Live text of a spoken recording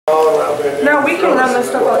No, we can run this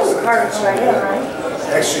stuff out to the car and come back in, right?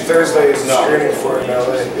 Actually, Thursday is screening for it in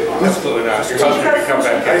LA. Absolutely not. You're supposed to come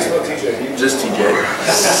back. I spell TJ. Just TJ.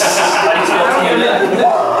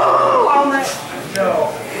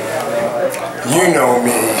 You know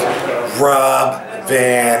me, Rob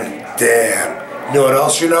Van Dam. You know what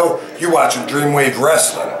else you know? You're watching DREAMWAVE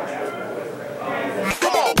Wrestling.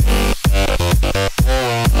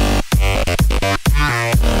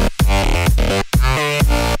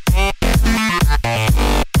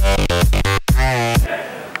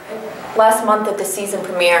 Last month at the season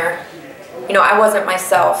premiere, you know, I wasn't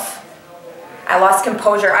myself. I lost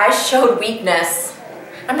composure. I showed weakness.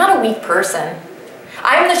 I'm not a weak person.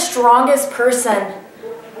 I'm the strongest person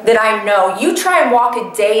that I know. You try and walk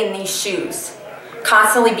a day in these shoes,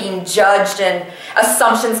 constantly being judged and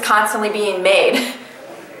assumptions constantly being made.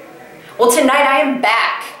 Well, tonight I am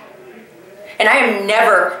back, and I am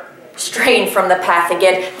never straying from the path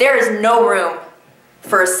again. There is no room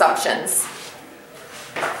for assumptions.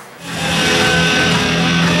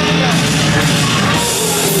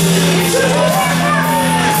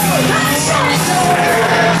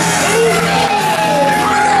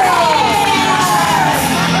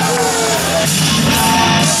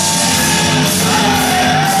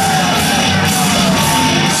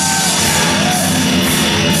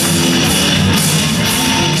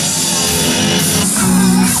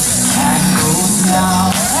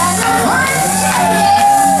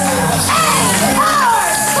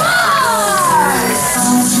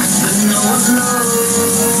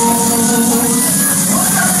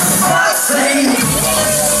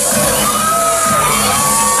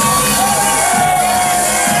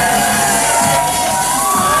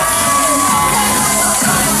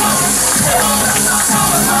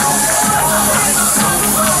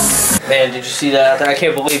 Man, did you see that out there? I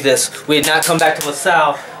can't believe this. We had not come back to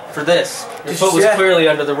LaSalle for this. Your foot was clearly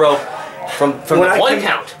under the rope from the one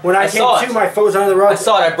count. When I came to, my foot was under the rope. I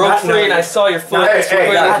saw it. I broke free and I saw your foot.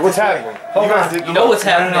 Hey, what's happening? Hold on. You know what's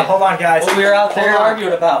happening. No, hold on, guys. What we were out there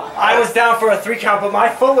arguing about. I was down for a 3 count, but my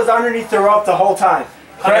foot was underneath the rope the whole time.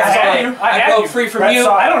 I broke free from you.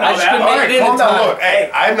 I don't know I just couldn't make it in Calm down. Look,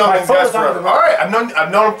 hey, I've known these guys forever. All right, I've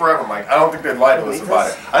known them forever, Mike. I don't think they'd lie to us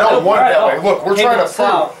about it. I don't want it that way. Look, we're trying to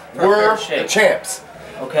prove we're the champs.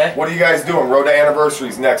 Okay. What are you guys doing? Road to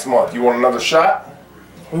anniversaries next month. You want another shot?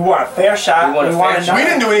 We want a fair shot. We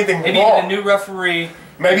didn't do anything maybe wrong. Maybe a new referee.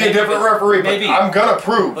 Maybe a different referee, but I'm gonna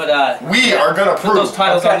prove. But we are gonna prove. Put those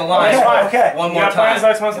titles on the line. Okay. One more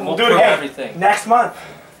time. We'll do it everything. Next month.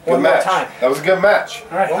 One more time. That was a good match.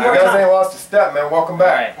 All right. You guys ain't lost a step, man. Welcome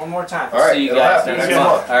back. One more time. All right. See you guys next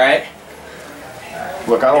month. All right.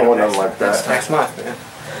 Look, I don't want nothing like that. Next month, man.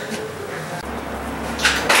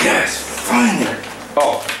 Yes, finally.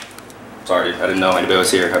 Oh, sorry, I didn't know anybody was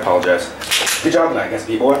here. I apologize. Good job tonight against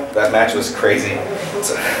B-Boy. That match was crazy.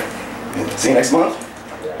 So, see you next month.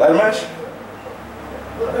 Ladder match.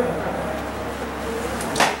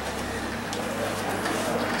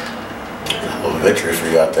 Hell of a victory for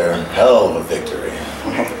you out there. Hell of a victory.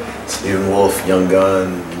 Stephen Wolf, young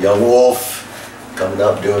gun, young Wolf, coming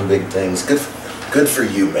up doing big things. Good for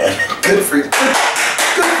you, man. Good for you.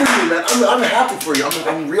 Good for you, man. I'm happy for you.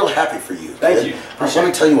 I'm real happy for you. Thank you. Let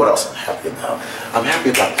me tell you what else I'm happy about. I'm happy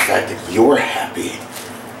about the fact that you're happy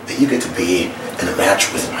that you get to be in a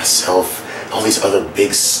match with myself, all these other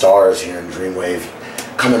big stars here in DREAMWAVE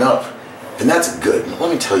coming up. And that's good.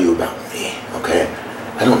 Let me tell you about me, okay?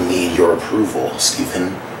 I don't need your approval,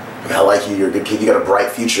 Stephen. I mean, I like you, you're a good kid, you got a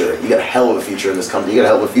bright future. You got a hell of a future in this company, you got a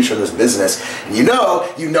hell of a future in this business. And you know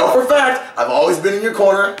for a fact, I've always been in your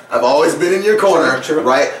corner. I've always been in your corner,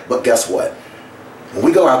 right? But guess what? When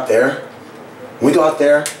we go out there,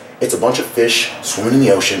 it's a bunch of fish swimming in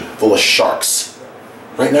the ocean full of sharks.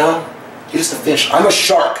 Right now, you're just a fish. I'm a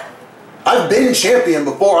shark. I've been champion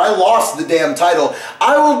before. I lost the damn title.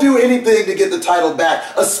 I will do anything to get the title back,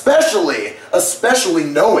 especially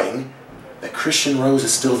knowing that Christian Rose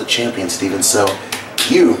is still the champion, Stephen. So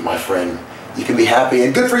you, my friend, you can be happy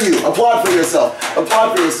and good for you. Applaud for yourself.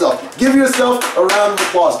 Applaud for yourself. Give yourself a round of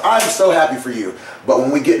applause. I'm so happy for you. But when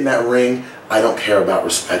we get in that ring, I don't care about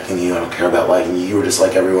respecting you. I don't care about liking you. You were just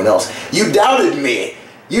like everyone else. You doubted me.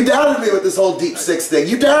 You doubted me with this whole Deep Six thing.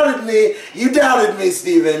 You doubted me. You doubted me,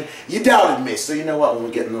 Stephen. You doubted me. So you know what? When we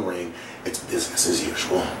get in the ring, it's business as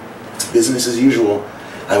usual. It's business as usual.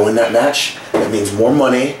 I win that match. That means more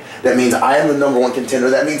money. That means I am the #1 contender.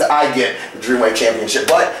 That means I get the DREAMWAVE Championship.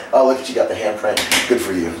 But, oh, look at you, got the handprint. Good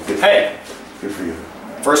for you. Good for you. Good for you.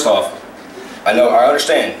 First off, I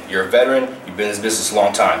understand you're a veteran, you've been in this business a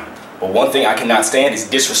long time. But one thing I cannot stand is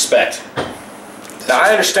disrespect. Now,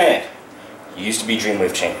 I understand you used to be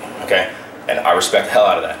DREAMWAVE champion, okay? and I respect the hell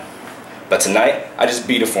out of that. But tonight, I just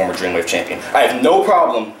beat a former Dreamwave champion. I have no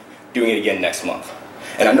problem doing it again next month.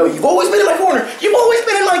 And I know you've always been in my corner. You've always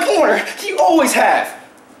been in my corner. You always have.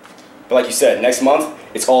 But like you said, next month,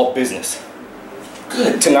 it's all business.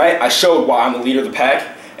 Good. Tonight, I showed why I'm the leader of the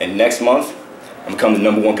pack, and next month, I'm becoming the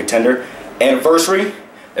 #1 contender. Anniversary,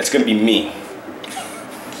 that's gonna be me.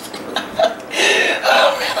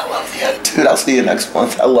 Oh man, I love the dude. I'll see you next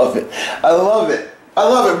month. I love it. I love it. I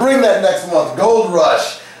love it. Bring that next month. Gold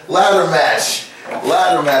Rush, ladder match,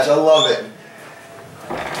 ladder match. I love it.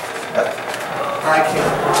 I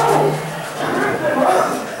can't.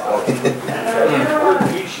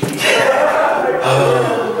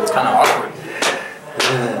 It's kind of awkward.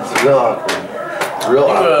 It's real awkward. It's real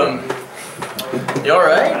awkward. You all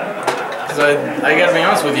right? Because I gotta be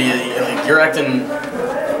honest with you, you're acting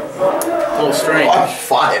a little strange. Oh, I'm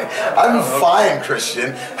fine. I'm fine,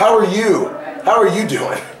 Christian. How are you? How are you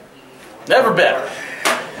doing? Never better.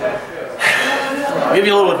 I'll give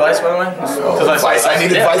you a little advice, by the way. Advice? I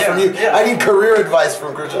need advice from you. Yeah. I need career advice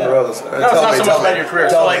from Christian Rose. No, it's not so much about your career.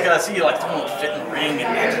 So like, I see you like throwing a fit in the ring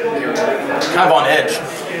and you're kind of on edge.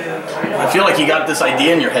 I feel like you got this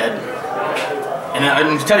idea in your head. And I'm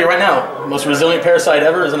going to tell you right now, the most resilient parasite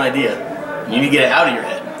ever is an idea. You need to get it out of your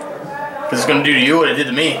head. Because it's going to do to you what it did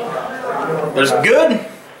to me. There's good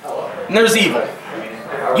and there's evil.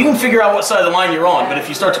 You can figure out what side of the line you're on, but if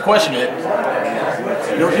you start to question it,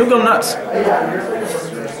 you'll go nuts.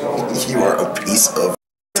 You are a piece of...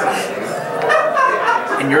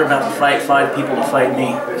 And you're about to fight 5 people to fight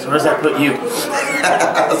me. So where does that put you?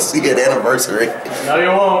 I'll see you at anniversary. No, you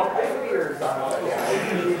won't.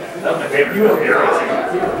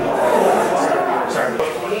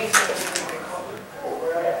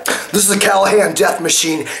 This is the Callihan Death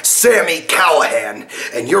Machine, Sami Callihan,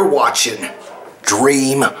 and you're watching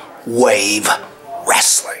DREAMWAVE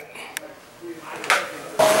Wrestling.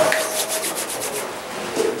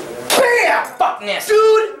 Bam! Fuck nasty.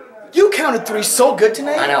 Dude, you counted 3 so good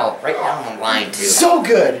tonight. I know, right down the line, too. So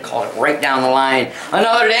good. Call it right down the line.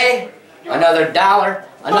 Another day, another dollar,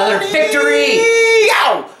 another victory.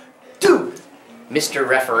 Ow! Dude. Mr.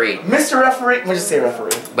 Referee. Mr. Referee? What did you say,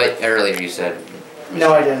 referee? But earlier you said.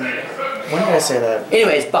 No, I didn't. When did I say that?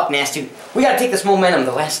 Anyways, Buck Nasty, we gotta take this momentum.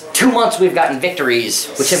 The last 2 months we've gotten victories,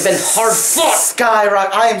 which have been hard fought.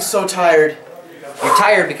 Skyrock, I am so tired. You're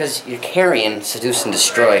tired because you're carrying Seduce and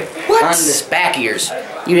Destroy on this back of yours.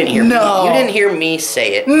 You didn't hear me. You didn't hear me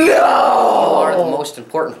say it. No! You are the most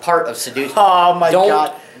important part of Seduce. Oh my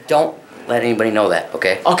God. Don't let anybody know that,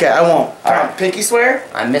 okay? Okay, I won't. All right. Pinky swear?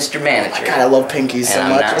 I'm Mr. Manager. God, I love pinkies so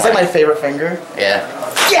much. It's like my favorite finger. Yeah.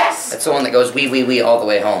 Yes! That's the one that goes wee all the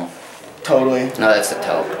way home. Totally. No, that's the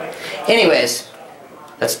toe. Anyways,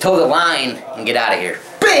 let's toe the line and get out of here.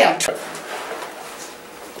 Bam!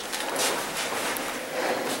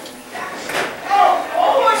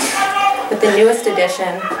 With the newest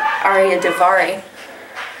addition, Ariya Daivari,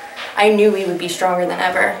 I knew we would be stronger than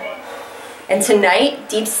ever. And tonight,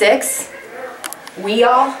 Deep 6, we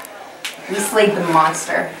slayed the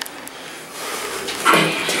monster.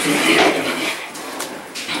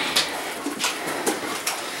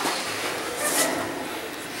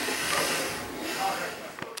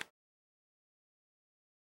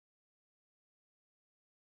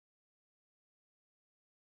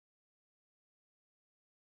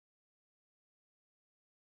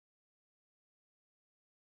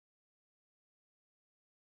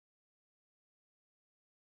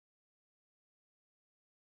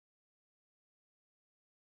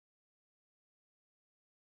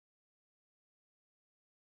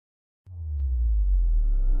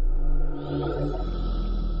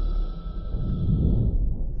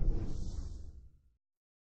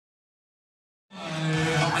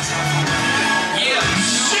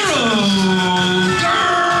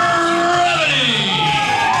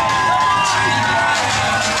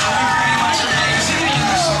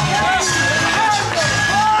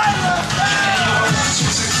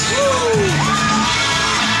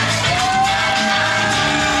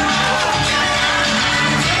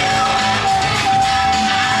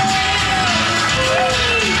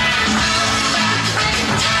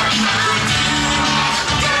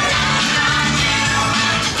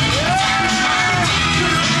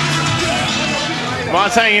 Well, I'll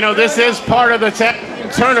tell you, this is part of the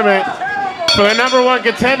tournament for the #1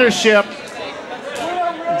 contendership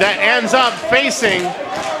that ends up facing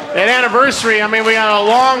an anniversary. I mean, we got a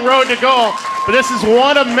long road to go, but this is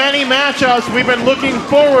one of many matchups we've been looking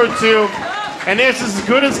forward to, and this is as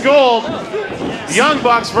good as gold. Young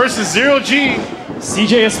Bucks versus Zero G.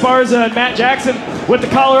 CJ Esparza and Matt Jackson with the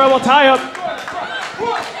collar elbow tie-up.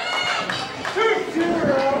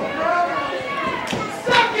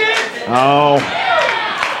 Oh.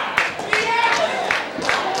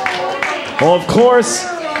 Well, of course.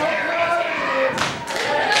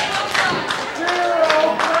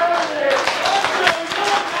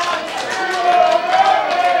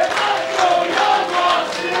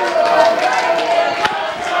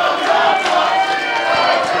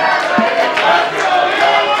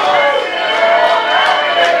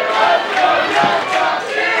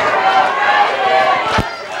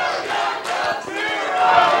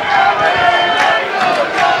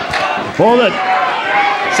 Well, the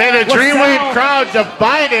DREAMWAVE crowd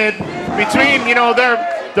divided between, you know, they're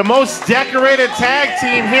the most decorated tag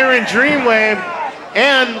team here in DREAMWAVE,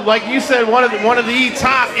 and like you said, one of the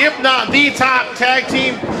top, if not the top tag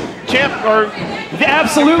team champ or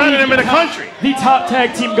absolutely in the country. The top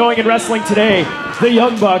tag team going in wrestling today, the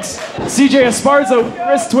Young Bucks. CJ Esparza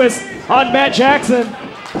wrist twist on Matt Jackson.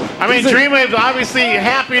 I mean, DREAMWAVE's obviously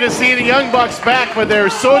happy to see the Young Bucks back, but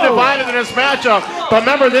they're so divided in this matchup. But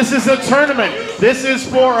remember, this is a tournament. This is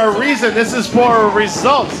for a reason. This is for a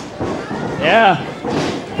result. Yeah.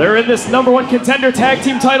 They're in this #1 contender tag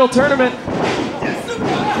team title tournament.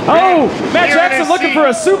 Oh, Matt Jackson looking for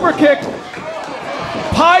a super kick.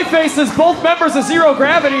 Pie faces both members of Zero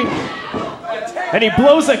Gravity. And he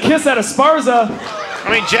blows a kiss at Esparza. I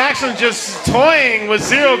mean, Jackson just toying with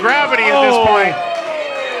Zero Gravity at this point.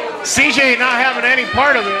 CJ not having any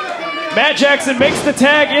part of it. Matt Jackson makes the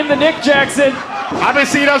tag in the Nick Jackson.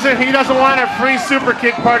 Obviously, he doesn't want a free Super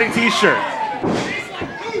Kick Party T-shirt.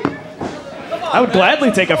 I would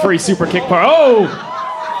gladly take a free Super Kick Party. Oh,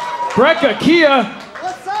 Brecca Kia.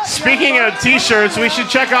 Speaking of T-shirts, you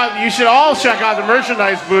should all check out the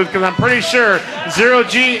merchandise booth, because I'm pretty sure Zero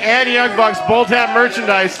G and Young Bucks both have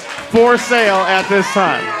merchandise for sale at this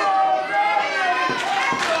time.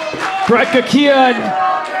 Brecca Kia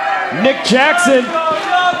and Nick Jackson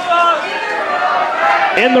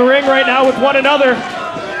in the ring right now with one another.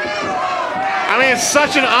 I mean, it's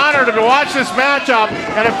such an honor to watch this matchup,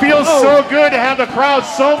 and it feels so good to have the crowd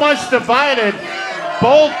so much divided.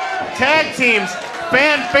 Both tag teams,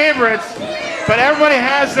 fan favorites, but everybody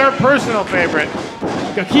has their personal favorite.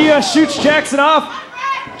 Kakia shoots Jackson off.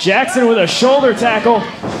 Jackson with a shoulder tackle.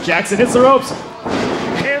 Jackson hits the ropes.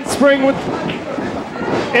 Handspring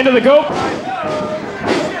into the goat.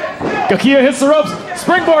 Kakia hits the ropes.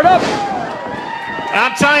 Springboard up.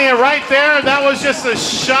 I'm telling you right there, that was just a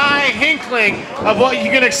shy inkling of what you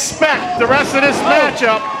can expect the rest of this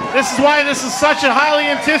matchup. This is why this is such a highly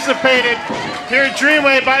anticipated here at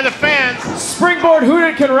DREAMWAVE by the fans. Springboard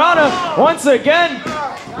Hooten Kanrana once again.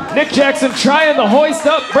 Nick Jackson trying to hoist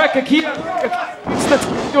up Brecca Kia.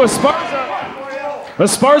 To Esparza.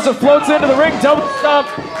 Esparza floats into the ring, double stomp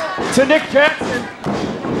to Nick Jackson.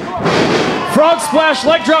 Frog splash,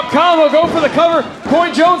 leg drop combo, go for the cover.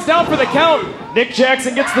 Coin Jones down for the count. Nick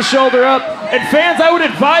Jackson gets the shoulder up. And fans, I would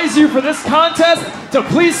advise you for this contest to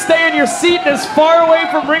please stay in your seat and as far away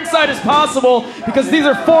from ringside as possible, because these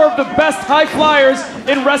are 4 of the best high flyers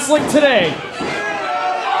in wrestling today.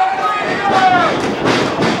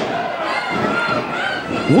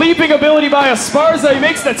 Leaping ability by Esparza. He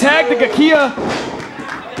makes the tag to Kakia.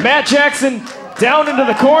 Matt Jackson down into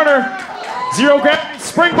the corner. Zero gravity,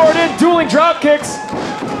 springboard in, dueling drop kicks.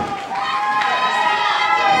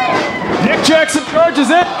 Nick Jackson charges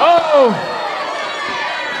in. Oh!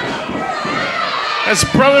 That's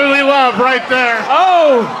brotherly love right there.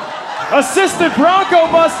 Oh! Assisted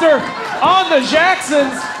Bronco Buster on the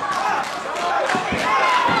Jacksons.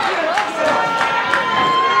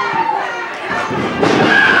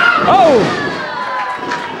 Oh!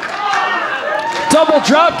 Double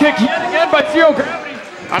drop kick yet again by Zero Gravity.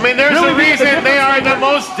 I mean, there's a reason they are the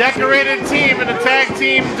most decorated team in the tag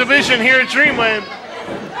team division here at DREAMWAVE.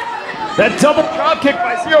 That double drop kick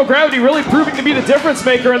by Zero Gravity really proving to be the difference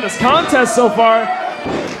maker in this contest so far.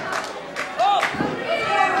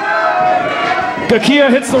 Kakia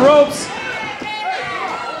hits the ropes.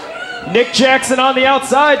 Nick Jackson on the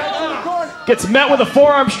outside. Gets met with a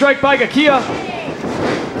forearm strike by Kakia.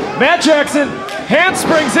 Matt Jackson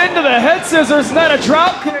handsprings into the head scissors and then a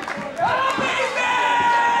drop kick.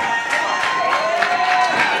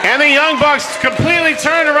 And the Young Bucks completely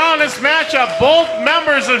turned around this matchup. Both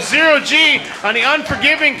members of Zero G on the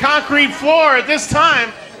unforgiving concrete floor at this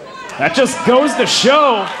time. That just goes to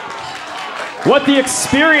show what the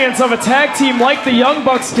experience of a tag team like the Young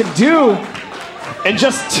Bucks can do. In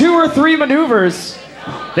just 2 or 3 maneuvers,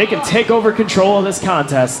 they can take over control of this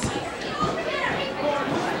contest.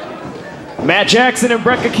 Matt Jackson and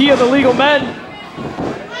Brecca Kia, the legal men.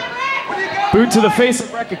 Boot to the face of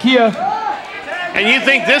Brecca Kia. and you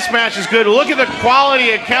think this match is good, look at the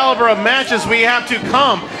quality and caliber of matches we have to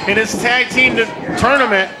come in this tag team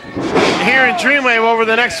tournament here in Dreamwave over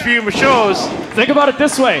the next few shows. Think about it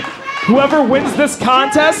this way. Whoever wins this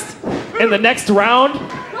contest in the next round,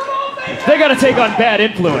 they got to take on Bad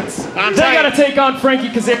Influence. They got to take on Frankie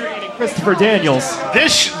Kazarian and Christopher Daniels.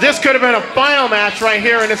 This could have been a final match right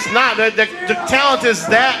here, and it's not. The talent is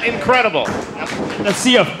that incredible. Let's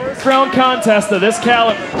see a first round contest of this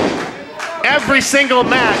caliber. Every single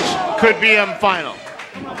match could be a final.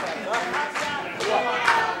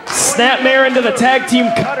 Snapmare into the tag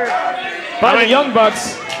team cutter by the Young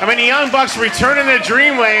Bucks. I mean, the Young Bucks returning to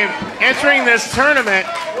Dreamwave, entering this tournament,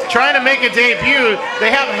 trying to make a debut. They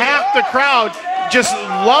have half the crowd just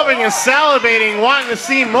loving and salivating, wanting to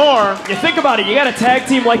see more. You think about it, you got a tag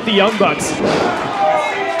team like the Young Bucks.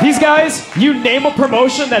 These guys, you name a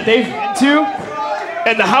promotion that they've been to,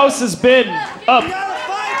 and the house has been up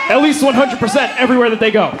at least 100% everywhere that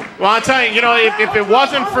they go. Well, I'll tell you, if it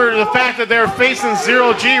wasn't for the fact that they're facing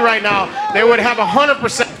 0G right now, they would have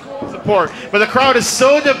 100% support. But the crowd is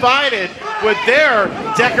so divided with their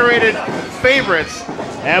decorated favorites.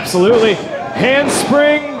 Absolutely.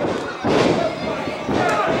 Handspring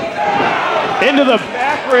into the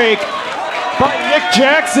back rake by Nick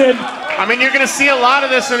Jackson. I mean, you're going to see a lot of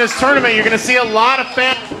this in this tournament. You're going to see a lot of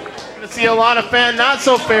fans. See a lot of fan not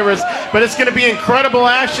so favorites, but it's going to be incredible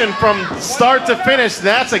action from start to finish.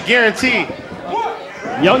 That's a guarantee.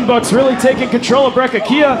 Young Bucks really taking control of Breck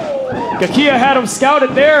Kakia. Kakia had him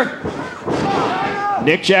scouted there.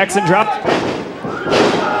 Nick Jackson dropped.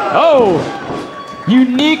 Oh,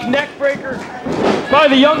 unique neck breaker by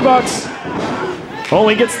the Young Bucks.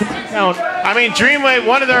 Only gets the count. I mean, Dreamwave,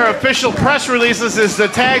 one of their official press releases is the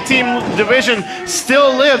tag team division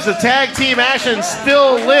still lives. The tag team action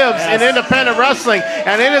still lives in independent wrestling,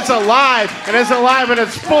 and it is alive, and it's alive in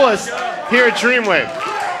its fullest here at Dreamwave.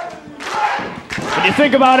 When you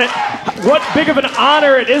think about it, what big of an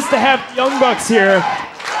honor it is to have Young Bucks here.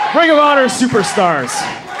 Ring of Honor superstars,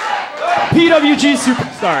 PWG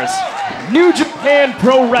superstars, New Japan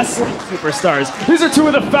Pro Wrestling superstars. These are two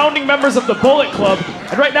of the founding members of the Bullet Club,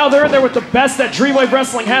 and right now they're in there with the best that Dreamwave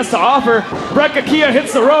Wrestling has to offer. Breck Kakia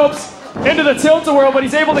hits the ropes into the tilt-a-whirl, but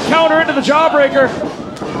he's able to counter into the jawbreaker,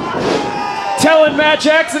 telling Matt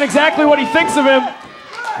Jackson exactly what he thinks of him.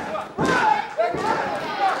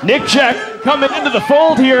 Nick Jackson coming into the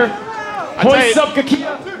fold here, hoists up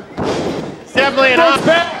Kakia. Definitely enough.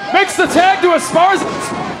 Back, makes the tag to Esparza,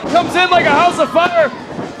 comes in like a house of fire.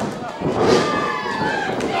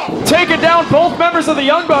 Taking down both members of the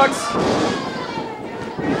Young Bucks.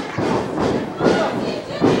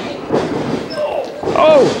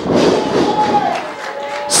 Oh!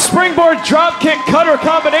 Springboard dropkick cutter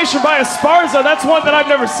combination by Esparza. That's one that I've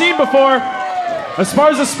never seen before.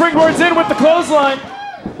 Esparza springboards in with the clothesline.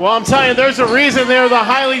 Well, I'm telling you, there's a reason they're the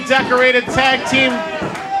highly decorated tag team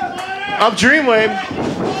of Dreamwave.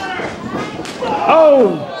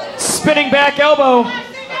 Oh! Spinning back elbow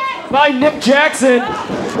by Nick Jackson.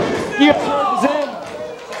 He absorbs in.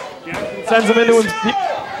 Jackson sends him into him.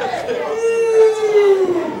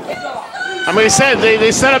 I mean,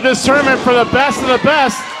 they set up this tournament for the best of the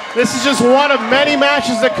best. This is just one of many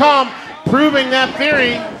matches to come, proving that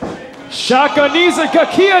theory. Shotgun knees and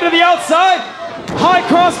Kakia to the outside. High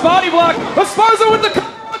cross body block. Esparza with the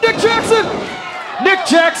Nick Jackson. Nick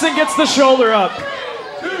Jackson gets the shoulder up.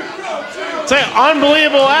 It's an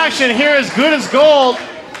unbelievable action here, as good as gold.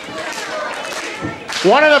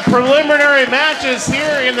 One of the preliminary matches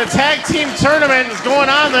here in the tag team tournament is going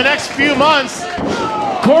on the next few months.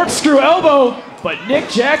 Corkscrew elbow, but Nick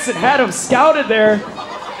Jackson had him scouted there.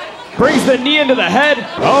 Brings the knee into the head.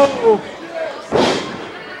 Oh.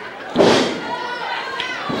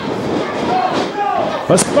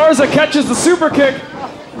 Esparza catches the super kick.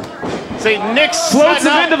 Say Nick floats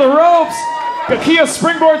him into the ropes. Kakia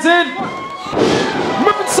springboards in.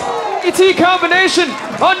 ET combination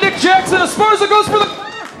on Nick Jackson. Esparza goes for the...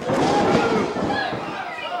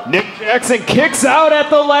 Nick Jackson kicks out at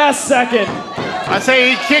the last second. I say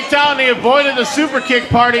he kicked out and he avoided the super kick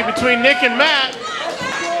party between Nick and Matt.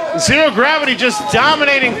 Zero Gravity just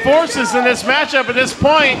dominating forces in this matchup at this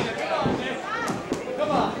point.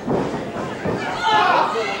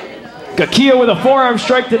 Kakia with a forearm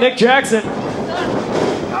strike to Nick Jackson.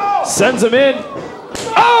 Sends him in.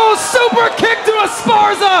 Oh, super kick to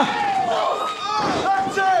Esparza!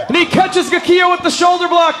 And he catches Kakia with the shoulder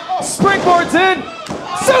block. Springboards in.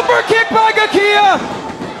 Super kick by Kakia!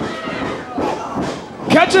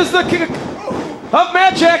 Catches the kick of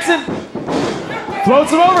Matt Jackson.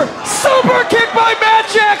 Floats him over. Super kick by Matt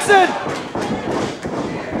Jackson!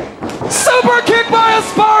 Super kick by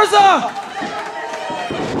Esparza!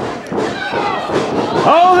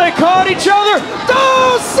 Oh, they caught each other.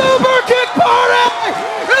 Oh, super kick party!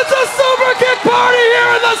 It's a super kick party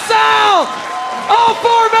here in the South! All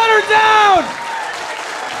 4 men are down!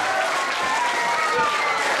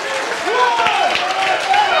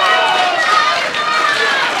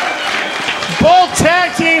 Both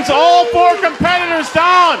tag teams, all 4 competitors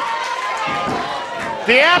down.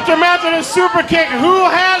 The aftermath of the super kick. Who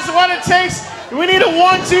has what it takes? We need a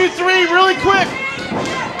 1, 2, 3 really quick.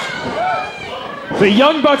 The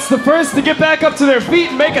Young Bucks the first to get back up to their feet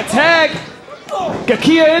and make a tag.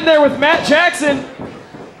 Gakia in there with Matt Jackson.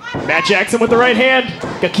 Matt Jackson with the right hand.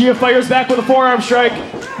 Gakia fires back with a forearm strike.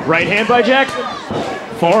 Right hand by Jackson.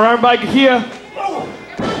 Forearm by Gakia.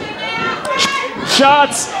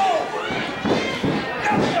 Shots.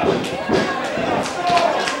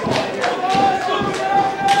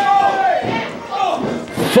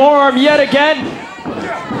 Forearm yet again.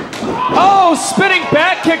 Oh, spinning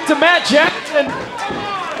back kick to Matt Jackson.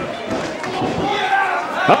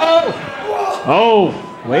 Oh,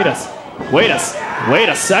 wait a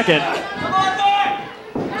second.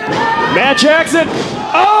 Matt Jackson.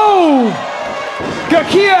 Oh,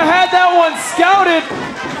 Gakia had that one scouted.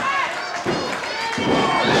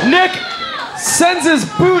 Nick sends his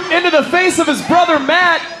boot into the face of his brother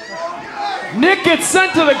Matt. Nick gets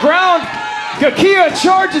sent to the ground. Gakia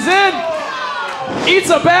charges in. Eats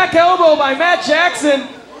a back elbow by Matt Jackson.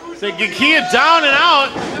 So Gakia down and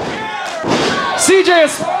out. CJ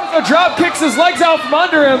Esparza drop kicks his legs out from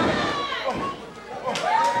under him.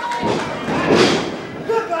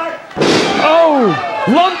 Oh,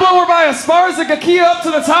 lung blower by Esparza. Gakia up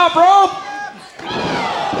to the top rope.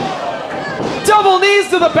 Double knees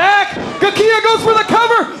to the back. Gakia goes for the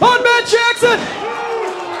cover on Matt Jackson.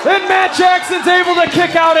 And Matt Jackson's able to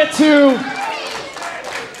kick out at 2.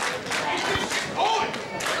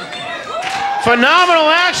 Phenomenal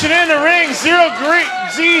action in the ring. Zero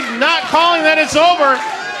G not calling that it's over.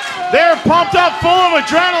 They're pumped up, full of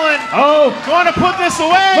adrenaline. Oh, going to put this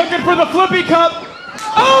away. Looking for the flippy cup.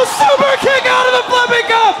 Oh, super kick out of the flippy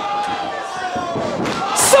cup.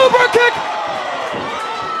 Super kick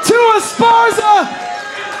to Esparza.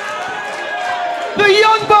 The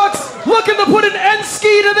Young Bucks looking to put an end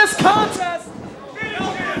ski to this contest.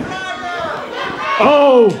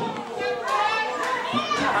 Oh.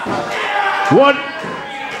 One.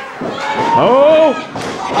 Oh.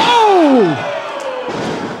 Oh.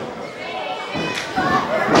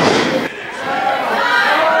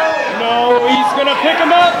 No, he's going to pick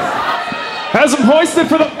him up. Has him hoisted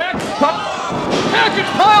for the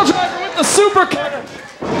package pile driver with the super kick.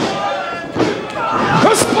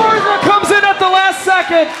 Esparza comes in at the last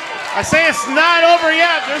second. I say it's not over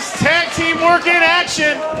yet. There's tag team work in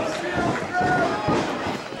action.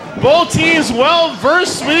 Both teams well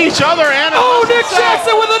versed with each other. And oh, Nick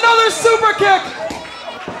Jackson with another super kick.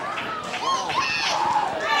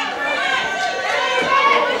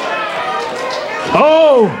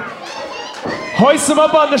 Oh, hoists him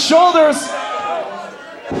up on the shoulders.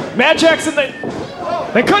 Matt Jackson, they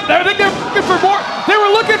couldn't. I think they're looking for more. They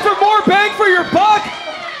were looking for more bang for your buck.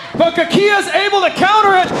 But Gakia's able to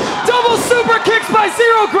counter it. Double super kicks by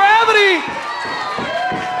Zero Gravity.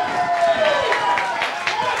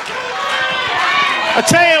 I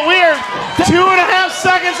tell you, we're 2.5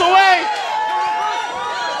 seconds away.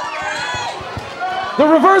 The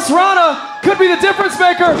reverse Rana could be the difference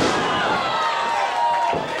maker.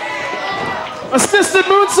 Assisted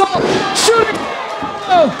moonsault, shooting.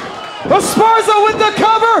 Esparza with the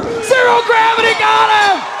cover. Zero Gravity got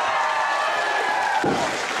him.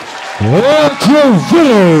 What your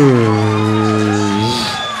winners,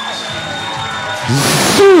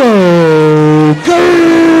 Zero Gravity.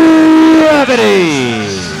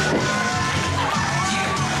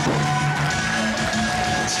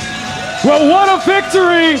 Well, what a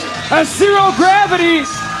victory as Zero Gravity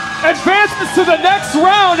advances to the next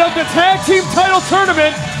round of the tag team title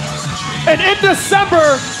tournament. And in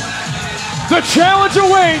December, the challenge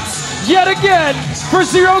awaits yet again for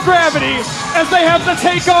Zero Gravity as they have to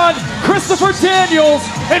take on Christopher Daniels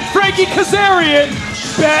and Frankie Kazarian.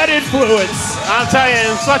 Bad Influence. I'll tell you,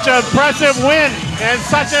 it's such an impressive win and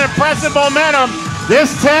such an impressive momentum.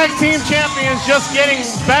 This tag team champion is just getting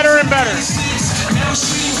better and better.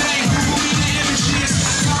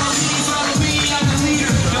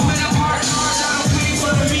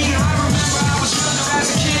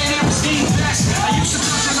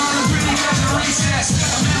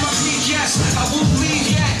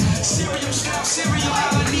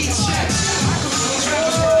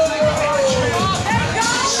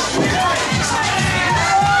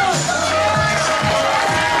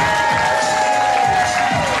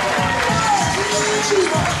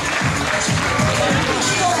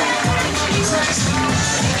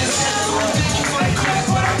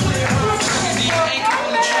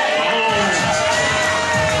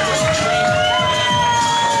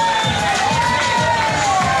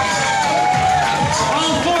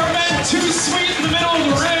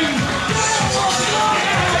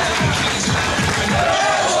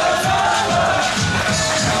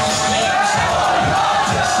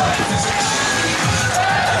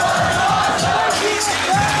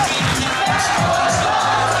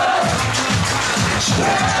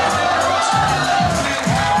 Danhausen.